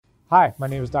Hi, my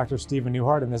name is Dr. Stephen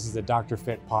Newhart, and this is the Dr.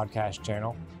 Fit podcast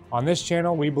channel. On this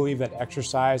channel, we believe that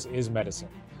exercise is medicine.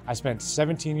 I spent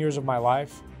 17 years of my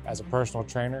life as a personal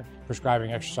trainer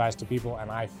prescribing exercise to people, and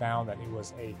I found that it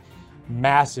was a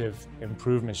massive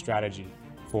improvement strategy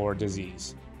for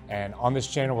disease. And on this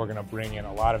channel, we're going to bring in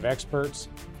a lot of experts.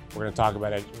 We're going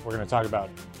to talk about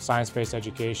science-based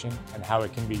education and how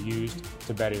it can be used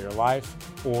to better your life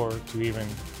or to even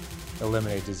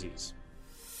eliminate disease.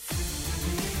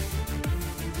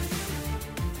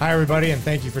 Hi, everybody, and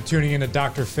thank you for tuning in to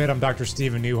Dr. Fit. I'm Dr.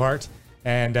 Stephen Newhart,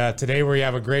 and today we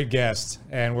have a great guest,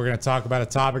 and we're going to talk about a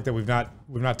topic that we've not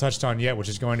touched on yet, which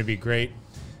is going to be great.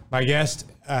 My guest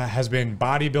has been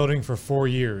bodybuilding for 4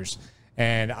 years,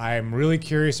 and I'm really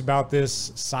curious about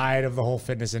this side of the whole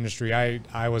fitness industry.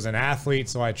 I was an athlete,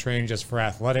 so I trained just for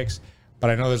athletics,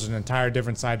 but I know there's an entire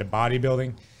different side to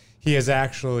bodybuilding. He has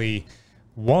actually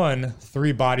won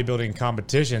 3 bodybuilding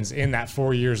competitions in that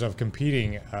 4 years of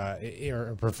competing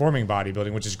or performing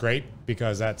bodybuilding, which is great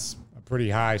because that's a pretty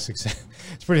high success.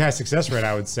 It's a pretty high success rate,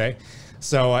 I would say.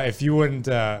 So if you wouldn't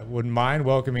mind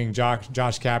welcoming Josh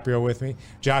Caprio with me.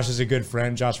 Josh is a good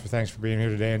friend. Josh, thanks for being here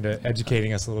today and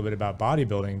educating us a little bit about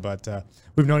bodybuilding. But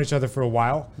we've known each other for a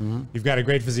while. Mm-hmm. You've got a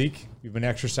great physique. You've been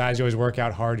exercising. You always work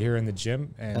out hard here in the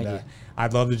gym. And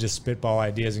I'd love to just spitball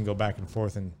ideas and go back and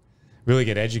forth and really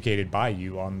get educated by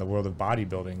you on the world of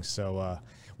bodybuilding. So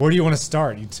where do you want to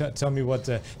start? You tell me what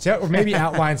to or maybe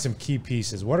outline some key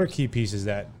pieces. What are key pieces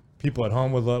that people at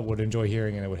home would enjoy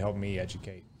hearing and it would help me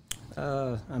educate?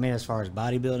 As far as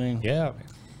bodybuilding, I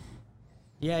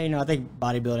think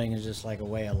bodybuilding is just like a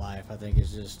way of life. I think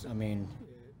it's just, I think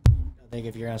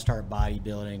if you're gonna start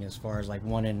bodybuilding, as far as like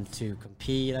wanting to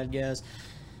compete, I guess,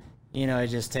 it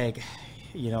just take,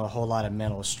 a whole lot of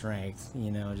mental strength.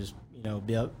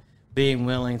 Being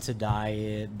willing to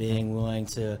diet, being willing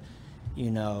to,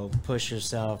 push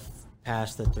yourself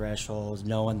past the thresholds,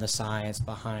 knowing the science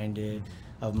behind it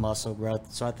of muscle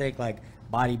growth. So I think like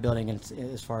bodybuilding,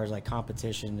 as far as like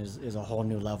competition, is a whole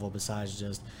new level besides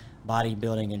just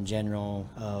bodybuilding in general.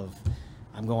 Of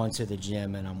I'm going to the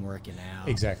gym and I'm working out.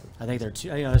 Exactly. I think they're two.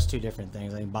 There's two different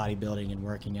things. I think bodybuilding and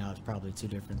working out is probably two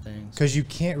different things. Because you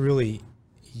can't really.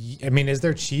 Is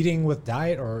there cheating with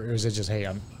diet, or is it just, hey,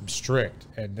 I'm strict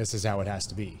and this is how it has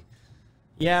to be?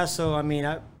 Yeah. So I'm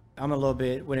a little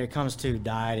bit, when it comes to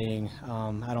dieting,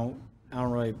 I don't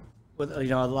really, with a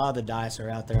lot of the diets that are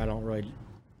out there, I don't really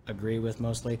agree with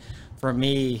mostly. For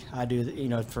me, I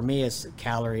do, for me it's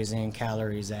calories in,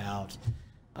 calories out.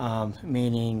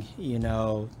 Meaning,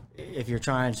 if you're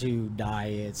trying to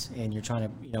diet and you're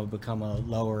trying to, become a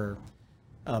lower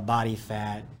body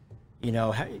fat,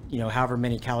 however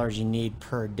many calories you need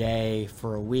per day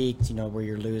for a week, where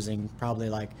you're losing probably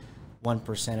like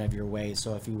 1% of your weight.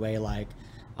 So if you weigh like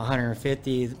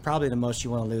 150, probably the most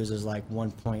you want to lose is like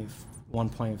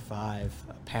 1.5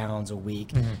 pounds a week.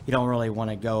 Mm-hmm. You don't really want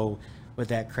to go with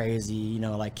that crazy,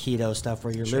 like keto stuff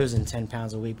where you're losing 10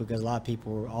 pounds a week, because a lot of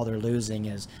people, all they're losing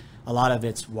is, a lot of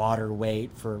it's water weight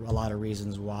for a lot of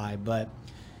reasons why. But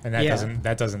and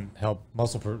that doesn't help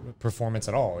muscle performance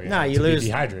at all. No, you lose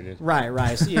dehydrated.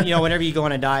 Right. So, whenever you go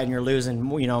on a diet and you're losing,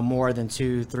 more than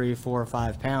 2, 3, 4,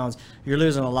 5 pounds, you're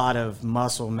losing a lot of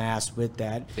muscle mass with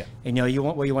that. Yeah. And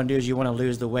what you want to do is you want to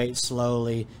lose the weight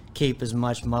slowly, keep as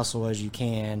much muscle as you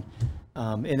can.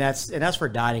 And that's for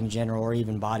dieting in general, or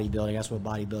even bodybuilding. That's what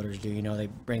bodybuilders do. They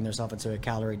bring themselves into a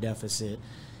calorie deficit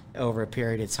over a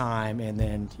period of time, and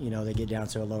then they get down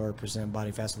to a lower percent body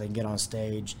fat so they can get on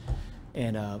stage.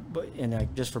 And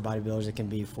just for bodybuilders, it can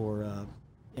be for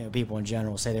people in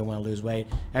general. Say they want to lose weight.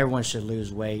 Everyone should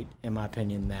lose weight, in my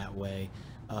opinion, that way.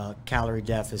 Calorie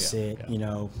deficit,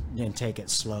 and take it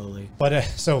slowly. But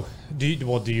so do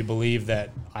you believe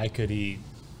that I could eat?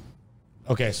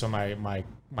 Okay, so my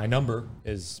number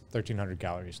is 1,300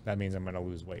 calories. That means I'm going to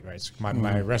lose weight, right? So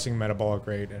my resting metabolic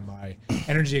rate and my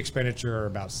energy expenditure are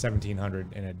about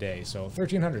 1,700 in a day. So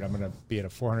 1,300, I'm going to be at a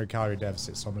 400 calorie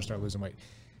deficit. So I'm going to start losing weight.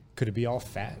 Could it be all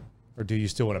fat, or do you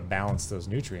still want to balance those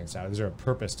nutrients out? Is there a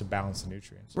purpose to balance the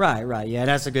nutrients? Right. Yeah,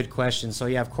 that's a good question. So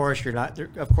yeah, of course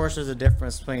there's a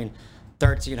difference between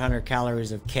 1,300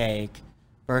 calories of cake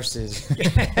versus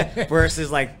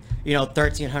like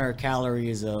 1,300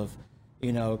 calories of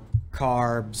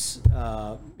carbs,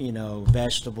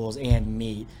 vegetables and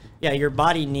meat. Yeah, your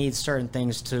body needs certain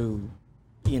things to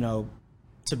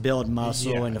to build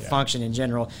muscle and to function in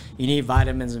general. You need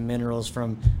vitamins and minerals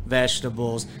from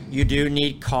vegetables. You do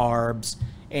need carbs,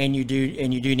 and you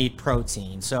do need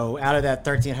protein. So out of that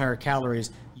 1,300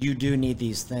 calories, you do need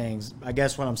these things. I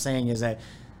guess what I'm saying is that,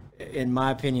 in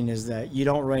my opinion, is that you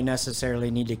don't really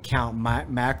necessarily need to count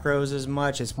macros as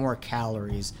much. It's more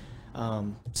calories.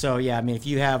 So yeah, I mean, if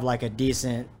you have like a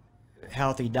decent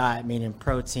healthy diet, meaning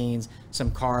proteins,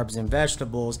 some carbs and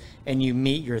vegetables, and you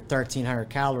meet your 1,300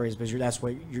 calories, but that's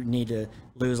what you need to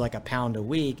lose, like a pound a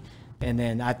week, and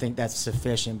then I think that's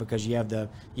sufficient, because you have the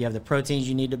proteins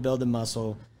you need to build the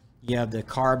muscle, you have the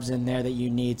carbs in there that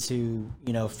you need to,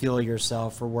 fuel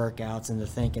yourself for workouts and to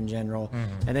think in general,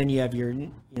 and then you have your,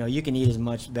 you can eat as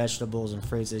much vegetables and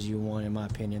fruits as you want. In my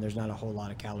opinion, there's not a whole lot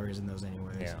of calories in those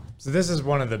anyways. Yeah. So this is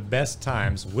one of the best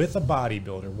times with a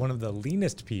bodybuilder, one of the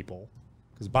leanest people,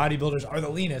 because bodybuilders are the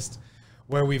leanest,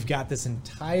 where we've got this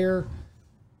entire,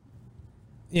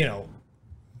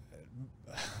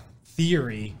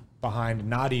 theory behind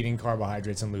not eating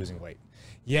carbohydrates and losing weight.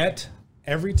 Yet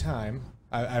every time,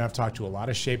 and I've talked to a lot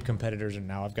of shape competitors, and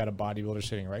now I've got a bodybuilder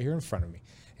sitting right here in front of me.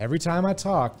 Every time I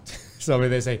talk to somebody,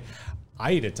 they say,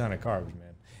 I eat a ton of carbs,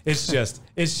 man. It's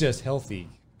just healthy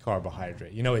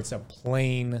carbohydrate. It's a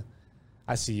plain,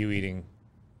 I see you eating,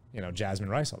 jasmine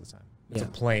rice all the time. It's a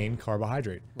plain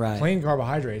carbohydrate. Right. Plain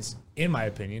carbohydrates, in my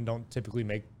opinion, don't typically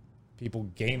make people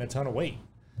gain a ton of weight.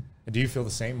 Do you feel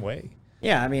the same way?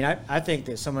 Yeah, I mean, I think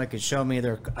that someone could show me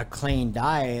a clean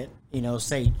diet,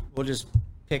 say, we'll just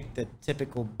pick the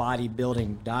typical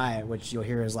bodybuilding diet, which you'll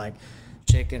hear is like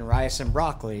chicken, rice, and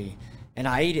broccoli, and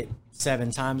I eat it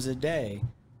 7 times a day.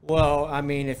 Well, I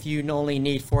mean, if you only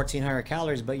need 1,400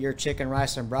 calories, but your chicken,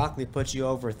 rice, and broccoli puts you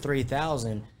over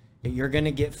 3,000, you're going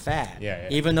to get fat. Yeah.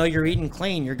 Even though you're eating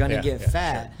clean, you're going to get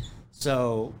fat. Sure.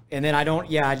 So, and then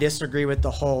I disagree with the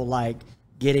whole, like,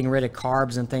 getting rid of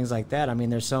carbs and things like that. I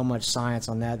mean, there's so much science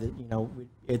on that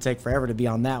it'd take forever to be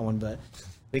on that one, but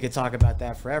we could talk about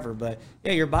that forever. But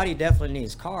yeah, your body definitely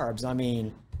needs carbs. I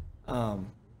mean,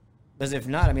 because if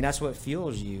not, I mean, that's what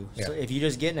fuels you. Yeah. So if you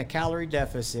just get in a calorie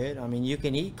deficit, I mean, you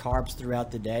can eat carbs throughout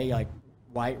the day, like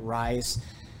white rice,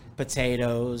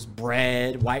 potatoes,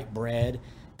 bread, white bread,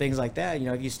 things like that.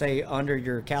 If you stay under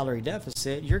your calorie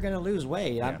deficit, you're going to lose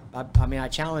weight. Yeah. I mean, I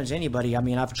challenge anybody. I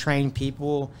mean, I've trained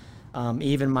people,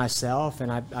 even myself,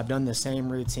 and I've done the same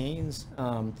routines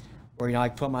where, I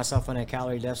put myself in a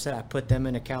calorie deficit. I put them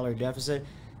in a calorie deficit.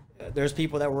 There's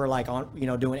people that were like on,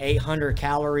 doing 800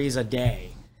 calories a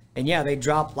day. And yeah, they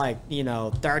dropped like,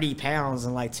 30 pounds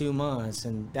in like 2 months,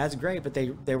 and that's great, but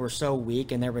they were so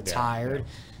weak and they were tired.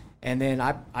 Yeah. And then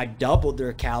I doubled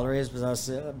their calories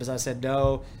because I said,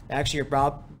 no, actually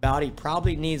your body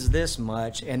probably needs this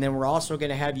much. And then we're also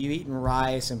going to have you eating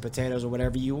rice and potatoes or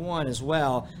whatever you want as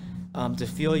well, to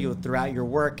fuel you throughout your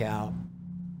workout.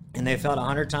 And they felt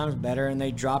 100 times better, and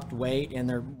they dropped weight, and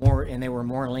they were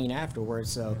more lean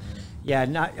afterwards. So yeah,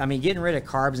 getting rid of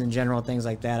carbs in general, things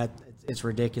like that, it's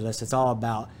ridiculous. It's all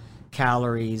about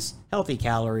calories, healthy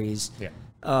calories. Yeah.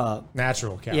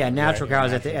 Natural calories. Yeah, natural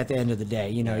calories at the end of the day.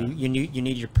 You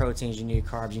need your proteins, you need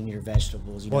carbs, you need your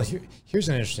vegetables. Well, here's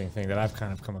an interesting thing that I've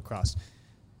kind of come across.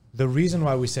 The reason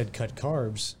why we said cut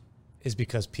carbs is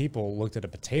because people looked at a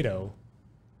potato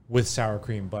with sour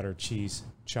cream, butter, cheese,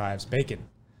 chives, bacon.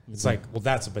 It's like, well,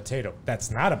 that's a potato.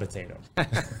 That's not a potato.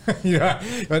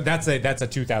 That's a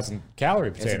 2,000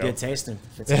 calorie potato. It's a good tasting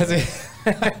potato.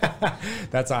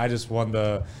 That's I just won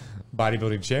the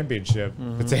bodybuilding championship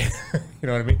potato. You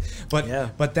know what I mean?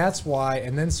 But that's why.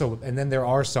 And then there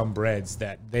are some breads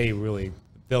that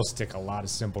they'll stick a lot of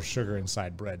simple sugar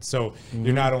inside bread. So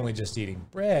you're not only just eating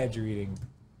bread, you're eating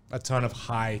a ton of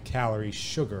high calorie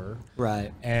sugar,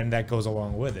 right? And that goes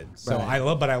along with it. So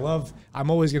right.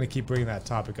 I'm always going to keep bringing that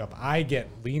topic up. I get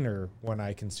leaner when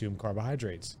I consume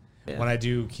carbohydrates. Yeah. When I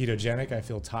do ketogenic, I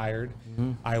feel tired.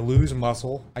 I lose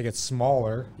muscle. I get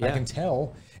smaller. Yeah. I can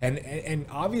tell. And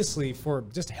obviously, for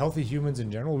just healthy humans in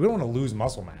general, we don't want to lose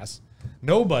muscle mass.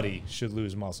 Nobody should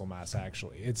lose muscle mass.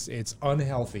 Actually, it's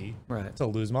unhealthy to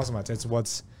lose muscle mass. It's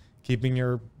what's keeping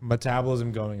your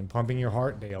metabolism going and pumping your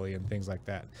heart daily and things like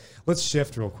that. Let's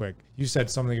shift real quick. You said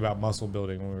something about muscle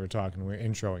building when we were talking, we were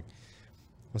introing.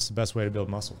 What's the best way to build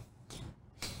muscle?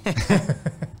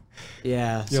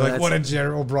 Yeah. You're like, what a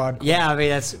general broad question. Yeah, I mean,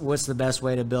 that's what's the best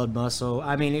way to build muscle.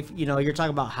 I mean, if you're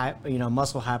talking about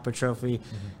muscle hypertrophy,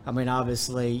 I mean,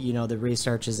 obviously, the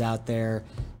research is out there,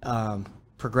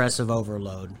 progressive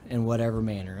overload in whatever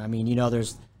manner. I mean,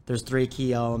 there's 3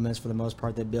 key elements for the most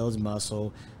part that builds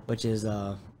muscle, which is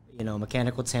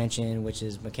mechanical tension,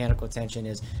 mechanical tension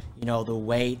is the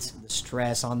weight, the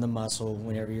stress on the muscle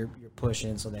whenever you're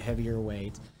pushing, so the heavier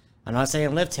weight. I'm not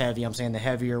saying lift heavy, I'm saying the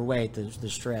heavier weight, the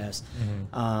stress.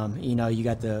 You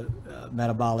got the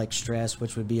metabolic stress,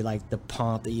 which would be like the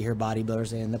pump that you hear bodybuilders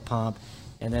saying, the pump,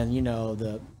 and then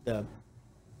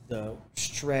the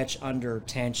stretch under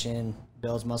tension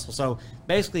builds muscle. So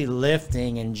basically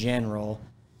lifting in general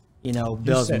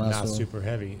builds muscle. Not super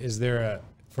heavy. Is there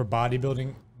for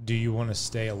bodybuilding, do you want to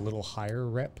stay a little higher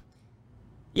rep?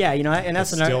 Yeah, you know, and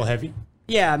that's another, still heavy.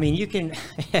 Yeah, I mean, you can.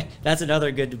 That's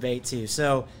another good debate too.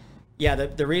 So, yeah,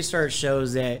 the research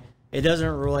shows that it doesn't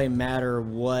really matter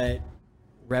what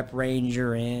rep range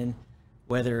you're in,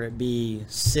 whether it be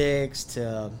 6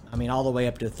 to, I mean, all the way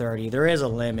up to 30. There is a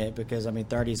limit because, I mean,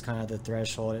 30 is kind of the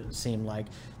threshold, it seemed like,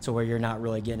 to where you're not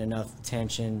really getting enough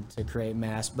tension to create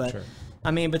mass. But, sure.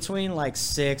 I mean, between like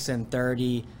 6 and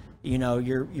 30, you know,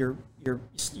 you're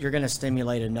going to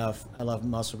stimulate enough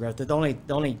muscle growth. The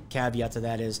only caveat to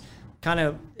that is kind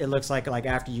of, it looks like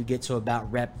after you get to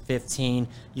about rep 15,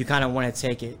 you kind of want to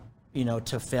take it, you know,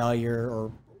 to failure,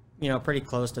 or, you know, pretty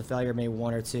close to failure, maybe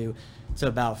 1 or 2 to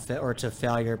about to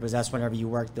failure, because that's whenever you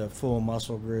work the full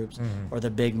muscle groups or the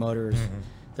big motors,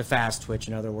 the fast twitch,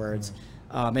 in other words.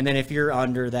 And then if you're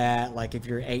under that, like if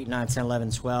you're 8, 9, 10,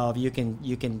 11, 12, you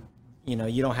can, you know,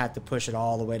 you don't have to push it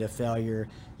all the way to failure.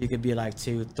 You could be like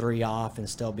 2, 3 off and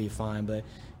still be fine. But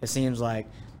it seems like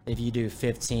if you do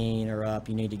 15 or up,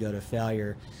 you need to go to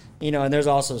failure. You know, and there's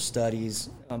also studies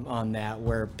on that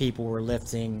where people were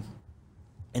lifting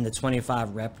in the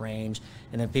 25 rep range,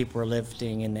 and then people were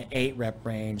lifting in the 8 rep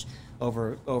range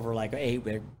over like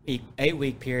an 8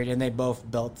 week period, and they both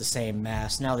built the same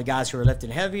mass. Now the guys who were lifting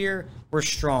heavier were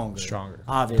stronger,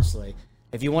 obviously.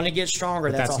 If you want to get stronger,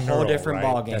 that's a whole different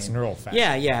ball game. That's neural fat.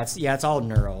 Yeah, it's all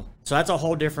neural. So that's a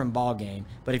whole different ball game.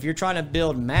 But if you're trying to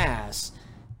build mass,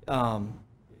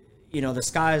 you know,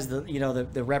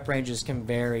 the rep ranges can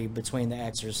vary between the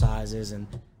exercises, and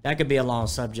that could be a long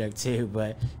subject too.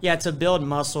 But yeah, to build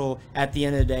muscle at the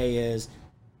end of the day is,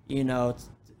 you know,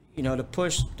 to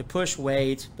push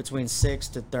weight between 6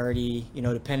 to 30, you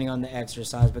know, depending on the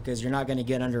exercise, because you're not going to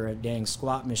get under a dang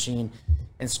squat machine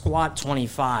and squat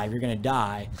 25. You're going to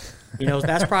die. You know,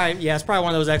 it's probably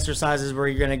one of those exercises where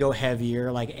you're going to go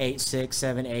heavier, like 8, 6,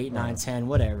 7, 8, 9, 10,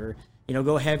 whatever. You know,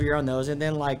 go heavier on those. And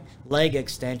then like leg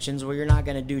extensions, where you're not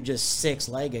going to do just 6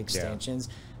 leg extensions.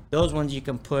 Yeah. Those ones you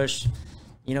can push,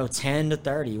 you know, 10 to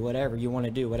 30, whatever you want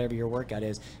to do, whatever your workout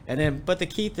is. And then, but the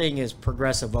key thing is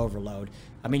progressive overload.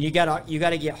 I mean, you got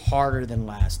to get harder than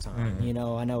last time. You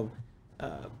know, I know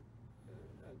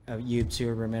a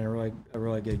YouTuber, man, a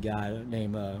really good guy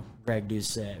named Greg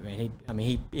Doucette. Man,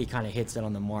 he kind of hits it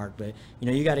on the mark. But you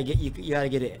know, you got to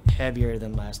get it heavier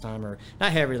than last time, or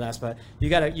not heavier last, but you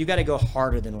got to go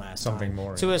harder than last time. Something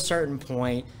more to a certain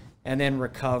point, and then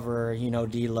recover. You know,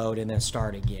 deload, and then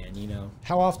start again. You know.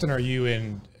 How often are you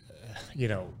in,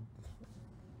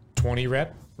 20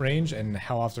 rep range, and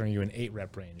how often are you in 8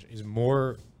 rep range? Is it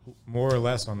more or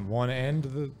less on one end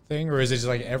of the thing, or is it just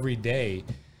like every day?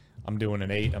 I'm doing an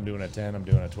 8, I'm doing a 10, I'm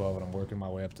doing a 12, and I'm working my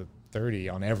way up to 30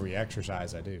 on every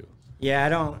exercise I do. Yeah, I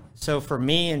don't. So for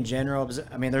me in general,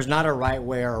 I mean, there's not a right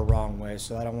way or a wrong way.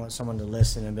 So I don't want someone to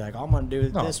listen and be like, oh, I'm going to do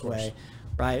it this way,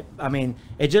 right? I mean,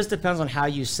 it just depends on how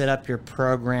you set up your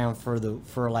program for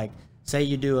like, say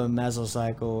you do a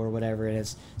mesocycle or whatever it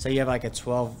is. Say you have like a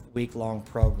 12-week long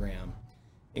program.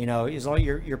 You know, is all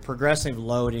your progressive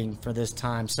loading for this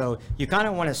time. So you kind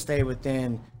of want to stay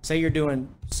within, say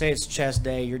it's chest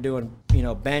day, you're doing, you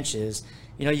know, benches,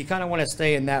 you know, you kind of want to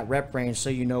stay in that rep range so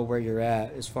you know where you're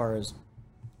at as far as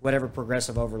whatever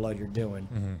progressive overload you're doing.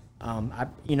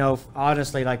 You know,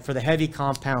 honestly, like for the heavy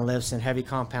compound lifts, and heavy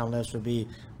compound lifts would be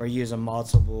where you're using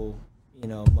multiple, you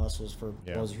know, muscles for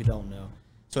those who don't know.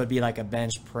 So it'd be like a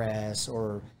bench press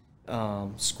or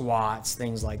squats,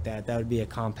 things like that. That would be a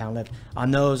compound lift. On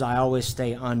those, I always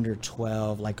stay under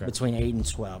 12, like between 8 and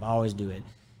 12. I always do it.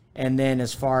 And then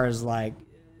as far as like,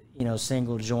 you know,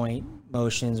 single joint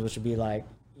motions, which would be like,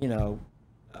 you know,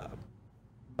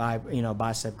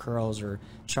 bicep curls or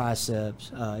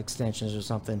triceps extensions or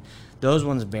something. Those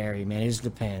ones vary, man. It just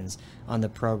depends on the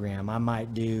program. I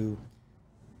might do,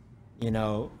 you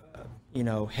know,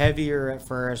 heavier at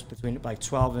first, between like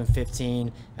 12 and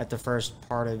 15 at the first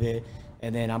part of it,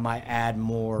 and then I might add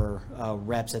more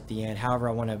reps at the end. However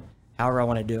I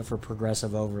want to do it for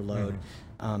progressive overload.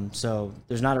 So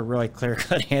there's not a really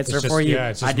clear-cut answer for you.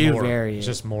 Yeah, I do vary. It's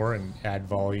just more and add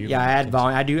volume. Yeah, I add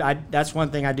volume. That's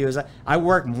one thing I do is I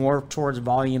work more towards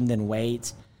volume than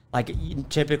weight. Like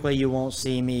typically you won't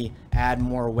see me add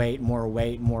more weight.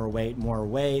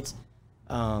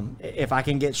 If I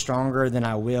can get stronger, then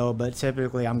I will. But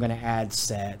typically, I'm going to add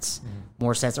sets,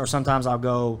 more sets, or sometimes I'll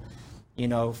go, you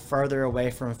know, further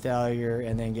away from failure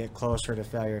and then get closer to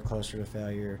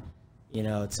failure, you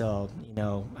know, till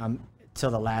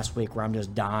the last week where I'm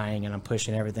just dying and I'm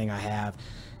pushing everything I have,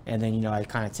 and then, you know, I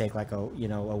kind of take like a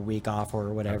week off or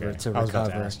whatever to recover. I was about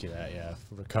to ask you that, yeah,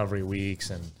 recovery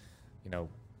weeks, and you know,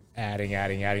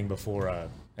 adding before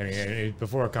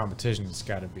before a competition. It's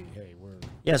got to be, hey,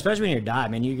 Yeah, especially when you're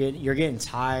dieting, man. You're getting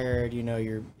tired.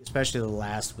 You're especially the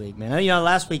last week, man.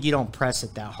 Last week you don't press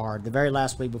it that hard. The very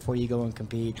last week before you go and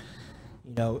compete,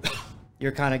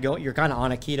 you're kind of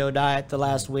on a keto diet the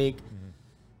last week.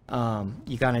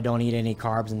 You kind of don't eat any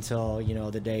carbs until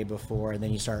the day before, and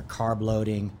then you start carb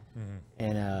loading,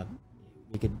 and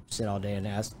you could sit all day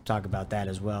and talk about that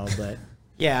as well. But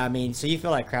yeah, I mean, so you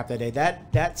feel like crap that day.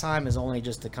 That time is only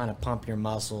just to kind of pump your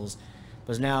muscles,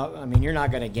 because now, I mean, you're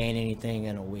not going to gain anything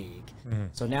in a week.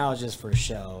 So now it's just for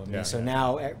show.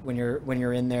 Now when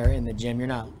you're in there in the gym, you're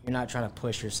not trying to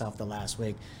push yourself the last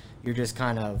week. You're just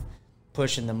kind of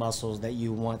pushing the muscles that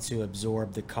you want to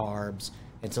absorb the carbs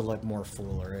and to look more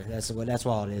fuller. That's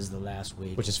all it is the last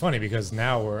week. Which is funny, because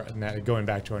now we're going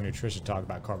back to our nutrition talk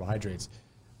about carbohydrates.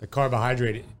 The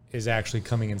carbohydrate is actually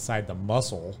coming inside the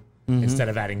muscle instead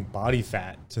of adding body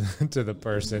fat to the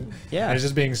person. Yeah. And it's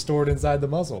just being stored inside the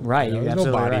muscle. Right. There's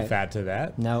no body fat to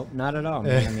that. No, not at all,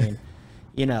 man. I mean,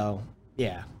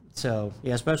 yeah. So,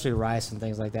 yeah, especially rice and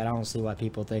things like that. I don't see why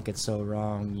people think it's so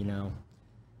wrong,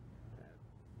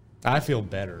 I feel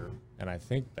better, and I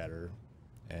think better.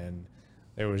 And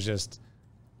there was just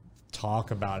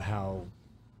talk about how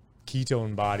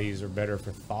ketone bodies are better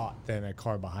for thought than a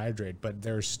carbohydrate, but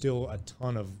there's still a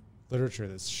ton of literature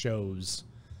that shows,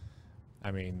 I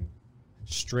mean,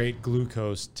 straight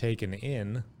glucose taken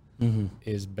in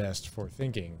is best for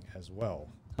thinking as well.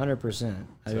 100%.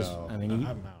 I don't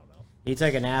know. You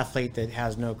take an athlete that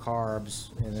has no carbs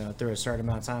through a certain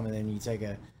amount of time, and then you take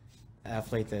a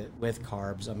athlete that with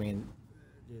carbs. I mean,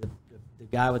 the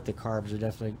guy with the carbs are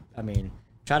definitely, I mean,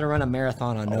 try to run a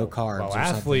marathon on no carbs. Well,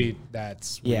 athlete,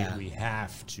 that's we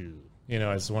have to.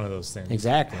 It's one of those things.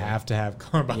 Exactly. Have to have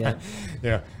carbohydrates.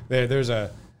 Yeah. There's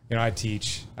a, I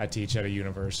teach at a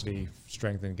university,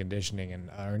 strength and conditioning, and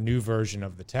our new version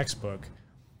of the textbook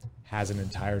has an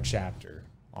entire chapter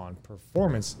on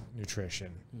performance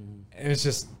nutrition, and it's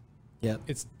just,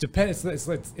 it's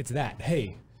that.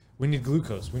 Hey, we need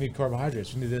glucose, we need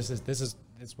carbohydrates, we need this.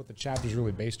 It's what the chapter is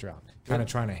really based around, kind of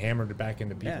trying to hammer it back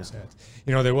into people's heads.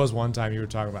 There was one time you were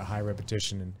talking about high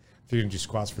repetition, and if you're going to do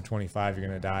squats for 25, you're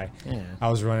going to die. Yeah. I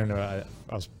was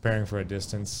preparing for a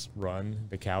distance run,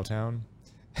 the Cowtown,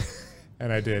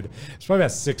 and it's probably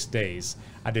about 6 days.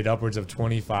 I did upwards of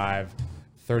 25,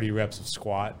 30 reps of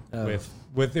squat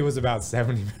with it was about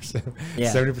 70%,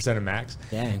 70% of max.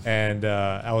 Dang. And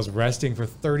I was resting for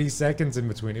 30 seconds in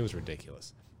between. It was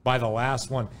ridiculous. By the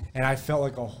last one, and I felt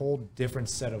like a whole different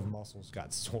set of muscles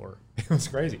got sore. It was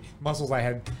crazy. Muscles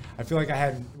I feel like I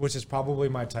had, which is probably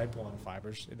my type 1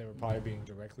 fibers. They were probably being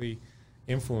directly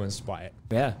influenced by it.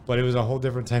 Yeah. But it was a whole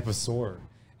different type of sore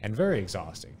and very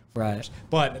exhausting. Right.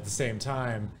 But at the same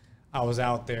time, I was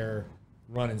out there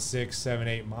running 6, 7,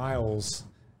 8 miles.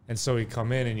 And so you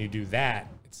come in and you do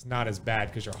that. It's not as bad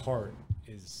because your heart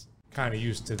is kind of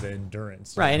used to the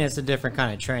endurance. Right, and it's a different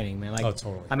kind of training, man. Like,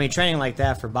 totally. I mean, training like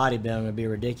that for bodybuilding would be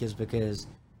ridiculous, because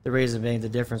the reason being, the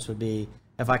difference would be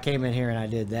if I came in here and I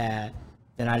did that,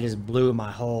 then I just blew my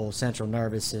whole central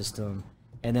nervous system,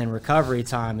 and then recovery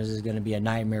time is going to be a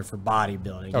nightmare for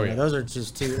bodybuilding. Those are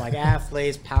just two, like,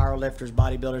 athletes, power lifters,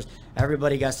 bodybuilders.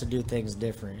 Everybody got to do things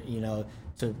different,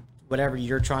 to whatever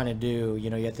you're trying to do.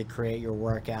 You have to create your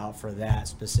workout for that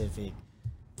specific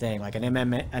thing. Like an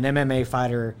MMA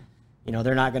fighter,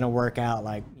 they're not going to work out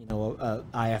like, a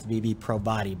IFBB pro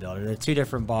bodybuilder. They're two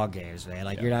different ball games, man.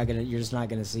 Like, you're just not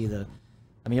going to see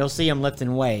you'll see them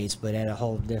lifting weights, but at a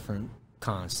whole different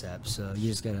concept. So you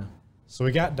just got to. So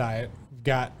we got diet, we've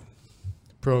got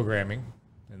programming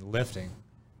and lifting.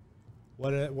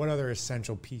 What other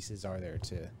essential pieces are there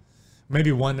to,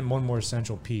 maybe one more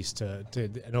essential piece to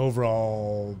an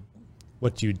overall,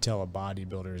 what you'd tell a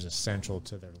bodybuilder is essential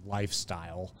to their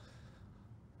lifestyle?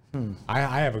 I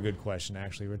have a good question,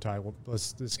 actually. We're talking.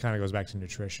 This kind of goes back to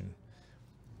nutrition.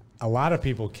 A lot of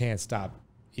people can't stop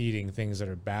eating things that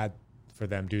are bad for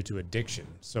them due to addiction.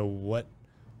 So what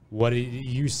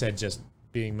you said, just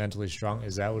being mentally strong,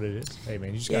 is that what it is? Hey,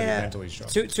 man, you just got to be mentally strong.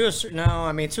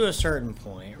 To a certain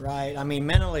point, right? I mean,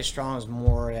 mentally strong is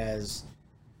more as,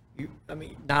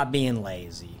 not being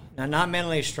lazy. Now, not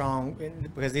mentally strong,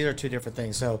 because these are two different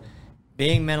things. So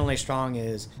being mentally strong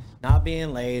is not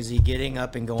being lazy, getting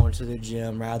up and going to the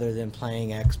gym rather than playing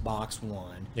Xbox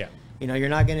One. Yeah. You're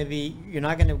not going to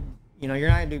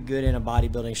do good in a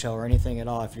bodybuilding show or anything at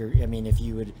all if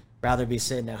you would rather be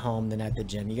sitting at home than at the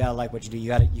gym. You got to like what you do.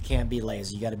 You can't be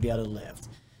lazy. You got to be able to lift.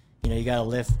 You got to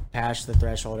lift past the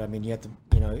threshold. I mean, you have to,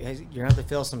 you're going to have to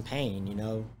feel some pain,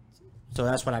 So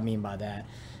that's what I mean by that.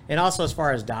 And also, as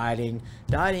far as dieting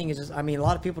is just, a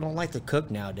lot of people don't like to cook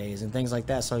nowadays and things like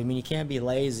that. So, you can't be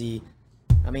lazy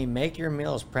I mean, make your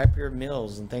meals, prep your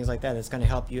meals, and things like that. That's going to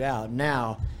help you out.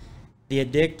 Now, the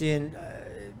addicting.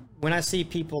 When I see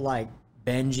people like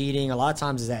binge eating, a lot of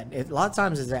times is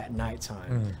at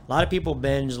nighttime. A lot of people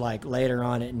binge like later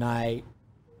on at night,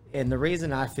 and the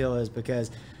reason I feel is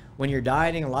because when you're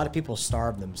dieting, a lot of people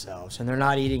starve themselves and they're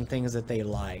not eating things that they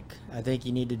like. I think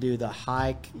you need to do the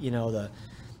high,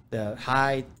 the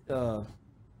high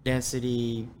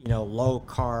density, low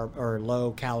carb or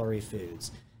low calorie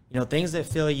foods, things that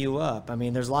fill you up. I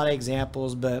mean, there's a lot of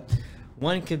examples, but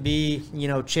one could be,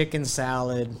 chicken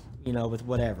salad, with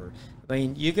whatever. I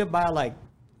mean, you could buy like,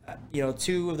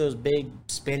 2 of those big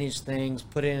spinach things,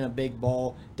 put it in a big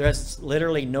bowl. There's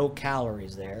literally no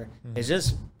calories there. It's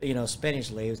just,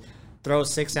 spinach leaves. Throw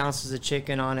 6 ounces of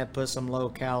chicken on it, put some low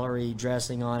calorie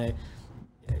dressing on it.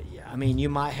 I mean, you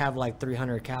might have like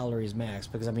 300 calories max,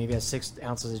 because I mean, if you have 6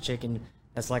 ounces of chicken,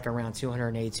 that's like around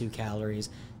 282 calories.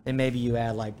 Then maybe you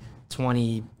add like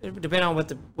 20, depending on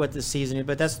what the seasoning,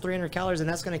 but that's 300 calories, and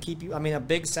that's going to keep you, I mean, a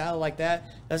big salad like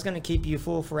that's going to keep you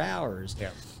full for hours.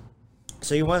 Yeah.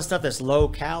 So you want stuff that's low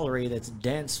calorie, that's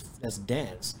dense.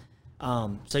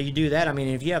 So you do that. I mean,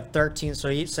 if you have 13,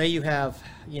 so say you have,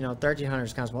 1,300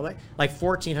 is kind of small, like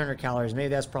 1,400 calories, maybe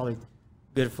that's probably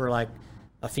good for like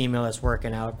a female that's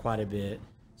working out quite a bit.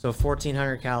 So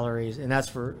 1,400 calories, and that's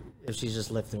for if she's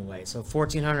just lifting weight. So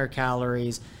 1,400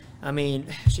 calories. I mean,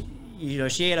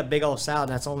 she ate a big old salad,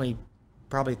 and that's only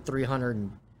probably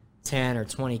 310 or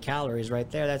 20 calories right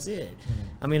there. That's it.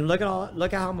 I mean, look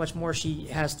at how much more she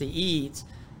has to eat,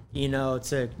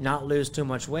 to not lose too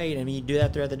much weight. I mean, you do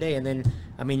that throughout the day, and then,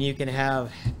 I mean, you can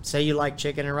have, say you like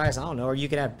chicken and rice, I don't know, or you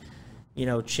could have,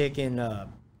 chicken,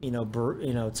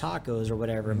 tacos or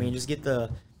whatever. I mean, just get the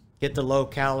low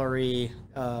calorie.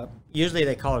 Usually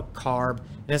they call it carb,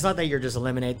 and it's not that you're just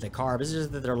eliminating the carb. It's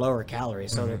just that they're lower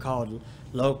calories, so they're called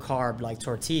low carb, like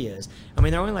tortillas. I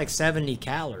mean, they're only like 70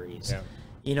 calories. Yeah.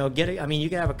 I mean, you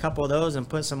can have a couple of those and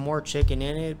put some more chicken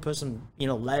in it, put some,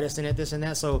 lettuce in it, this and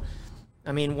that. So,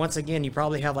 I mean, once again, you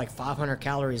probably have like 500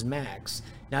 calories max.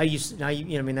 Now you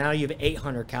have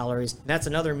 800 calories. That's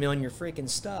another meal in your freaking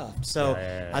stuff. So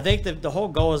I think that the whole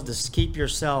goal is to keep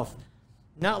yourself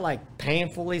not like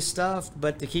painfully stuffed,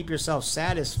 but to keep yourself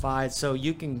satisfied, so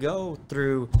you can go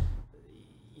through,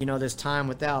 this time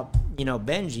without,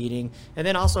 binge eating, and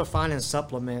then also finding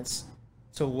supplements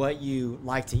to what you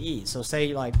like to eat. So say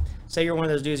you're one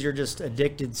of those dudes, you're just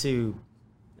addicted to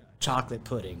chocolate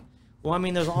pudding. Well, I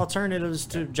mean, there's alternatives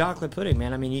to chocolate pudding,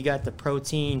 man. I mean, you got the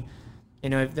protein,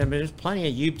 there's plenty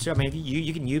of YouTube. I mean,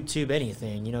 you can YouTube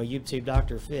anything, YouTube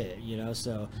Dr. Fit,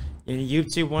 so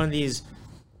YouTube one of these,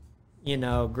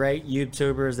 great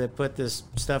YouTubers that put this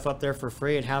stuff up there for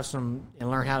free and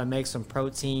learn how to make some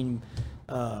protein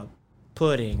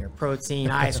pudding or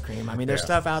protein ice cream. I mean, there's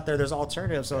stuff out there. There's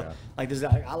alternatives. So like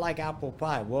I like apple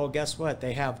pie. Well, guess what?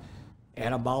 They have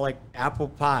anabolic apple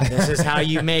pie. This is how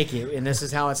you make it, and this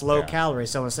is how it's low calorie.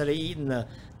 So instead of eating the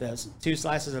 2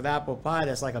 slices of apple pie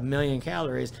that's like 1,000,000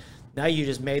 calories, now you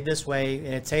just made this way,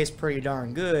 and it tastes pretty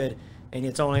darn good, and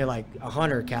it's only like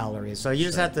 100 calories. So you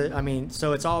just have to, I mean,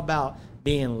 so it's all about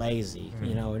being lazy,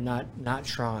 not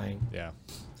trying. Yeah.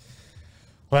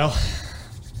 Well,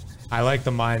 I like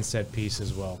the mindset piece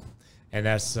as well. And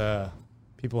that's,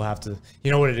 people have to,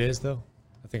 what it is though?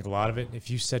 I think a lot of it, if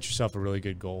you set yourself a really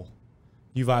good goal,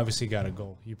 you've obviously got a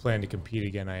goal. You plan to compete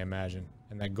again, I imagine.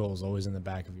 And that goal is always in the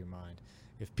back of your mind.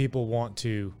 If people want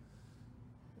to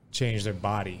change their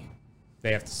body,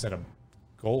 they have to set a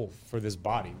goal for this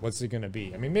body. What's it going to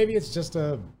be? I mean, maybe it's just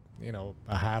a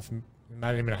half,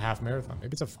 not even a half marathon.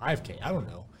 Maybe it's a 5K. I don't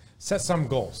know. Set some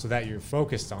goal so that you're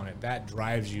focused on it. That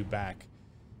drives you back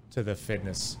to the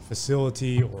fitness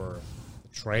facility or the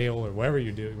trail or wherever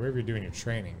you're doing your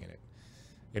training. And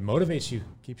it motivates you,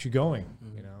 keeps you going,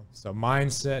 So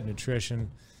mindset,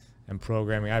 nutrition, and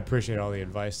programming. I appreciate all the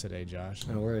advice today, Josh.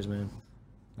 No worries, man.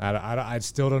 I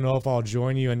still don't know if I'll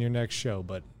join you on your next show,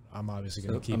 but I'm obviously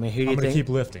going to keep. I'm going to keep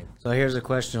lifting. So here's a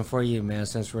question for you, man.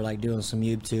 Since we're like doing some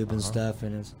YouTube and stuff,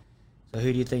 and so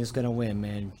who do you think is going to win,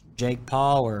 man? Jake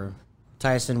Paul or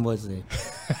Tyson Woodley?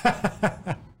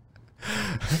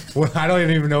 Well, I don't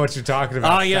even know what you're talking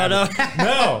about. Oh, you don't know?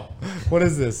 No. What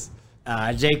is this?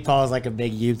 Jake Paul is like a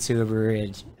big YouTuber,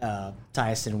 and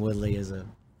Tyson Woodley he's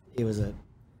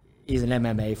an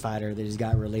MMA fighter that just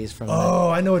got released from. Oh,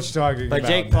 I know what you're talking about. But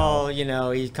Jake Paul,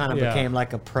 he kind of became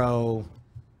like a pro,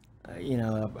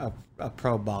 a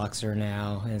pro boxer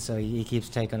now, and so he keeps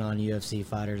taking on UFC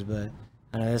fighters. But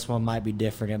I know this one might be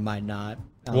different. It might not.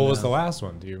 What was the last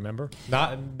one? Do you remember?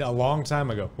 Not a long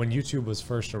time ago when YouTube was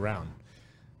first around.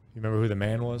 You remember who the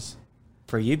man was?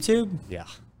 For YouTube? Yeah.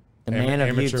 The man of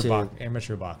YouTube.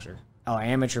 Amateur boxer. Oh,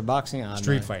 amateur boxing? Oh,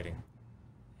 Street no. fighting.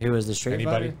 Who was the street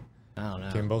Anybody? fighter? I don't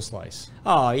know. Kimbo Slice.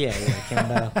 Oh, yeah,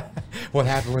 Kimbo. What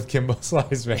happened with Kimbo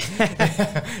Slice, man?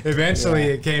 Eventually,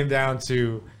 it came down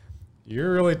to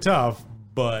you're really tough,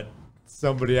 but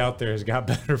somebody out there has got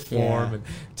better form and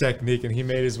technique, and he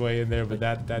made his way in there. But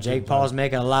that Jake Paul's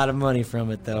making a lot of money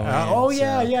from it, though. Man, oh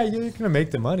yeah, you're gonna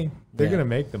make the money. They're gonna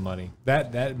make the money.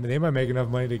 That they might make enough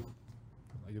money to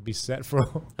you'll be set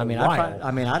for.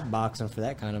 I'd box him for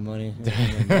that kind of money.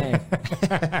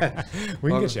 We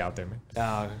can get you out there,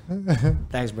 man.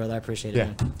 Thanks, brother. I appreciate it. Yeah.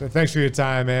 Man. So thanks for your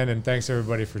time, man, and thanks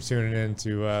everybody for tuning in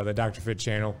to the Dr. Fit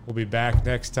channel. We'll be back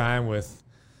next time with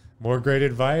more great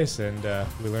advice, and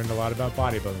we learned a lot about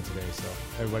bodybuilding today. So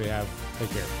everybody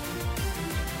take care.